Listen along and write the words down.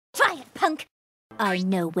punk. I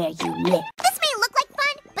know where you live. This may look like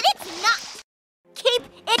fun, but it's not. Keep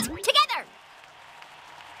it together.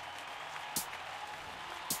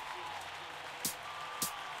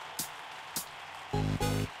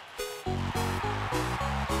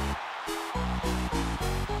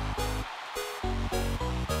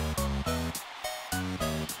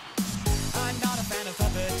 I'm not a fan of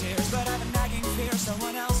puppeteers, but I have a nagging fear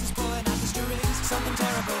someone else is pulling out the strings. Something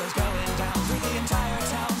terrible is going down through the entire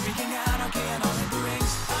town, wreaking anarchy and all it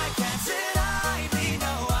brings. I can't sit idly,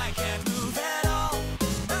 no, I can't move at all.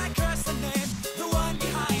 I curse the name, the one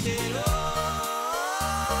behind it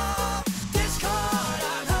all. Discord,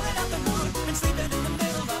 I'm howling at the moon, been sleeping in the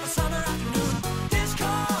middle of a summer afternoon.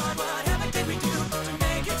 Discord, whatever did we do to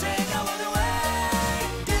make you take our world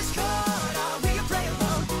away? Discord, are we a prey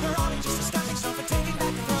alone, or are we just a stepping stone for taking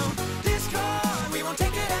back the throne? Discord, we won't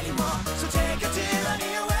take it anymore, so take your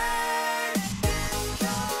tyranny away.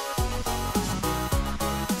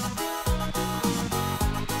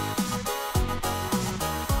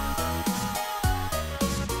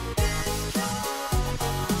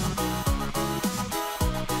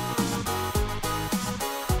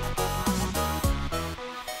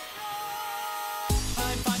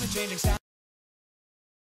 I'm fine with changing sound.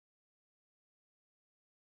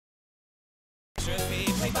 Should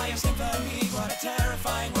be played by a symphony. What a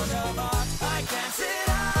terrifying work of art. I can't sit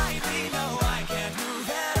idly, no, I can't move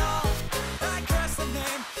at all. I curse the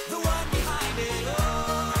name, the one behind it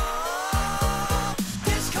all.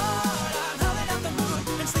 Discord, I'm howling at the moon,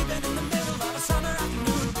 been sleeping in the middle of a summer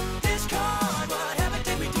afternoon. Discord, whatever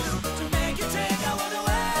did we do to make you take our world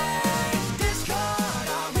away? Discord,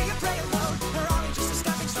 are we a prey alone, or are we just a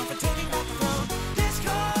stepping stone for taking back the throne?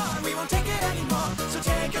 Discord, we won't take it anymore, so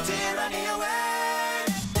take your tyranny away.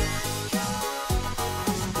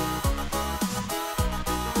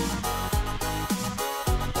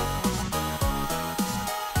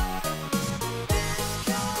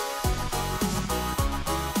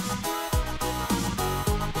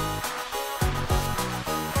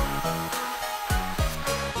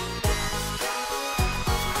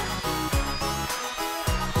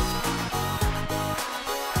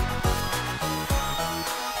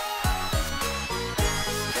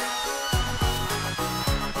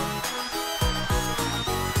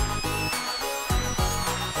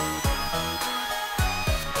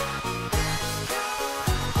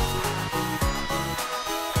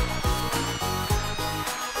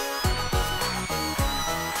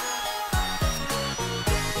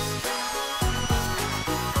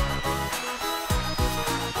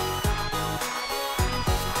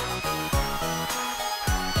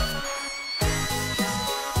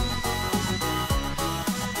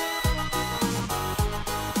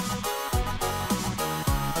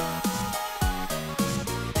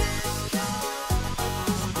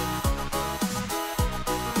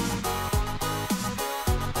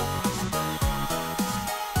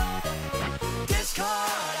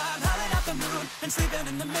 Discord, I'm howling at the moon, and sleeping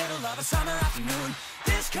in the middle of a summer afternoon.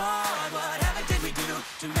 Discord, whatever did we do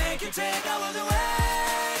to make you take our world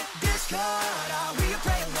away? Discord, are we a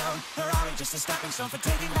prey alone, or are we just a stepping stone for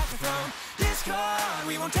taking back the throne? Discord,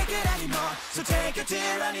 we won't take it anymore, so take your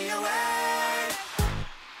tyranny away.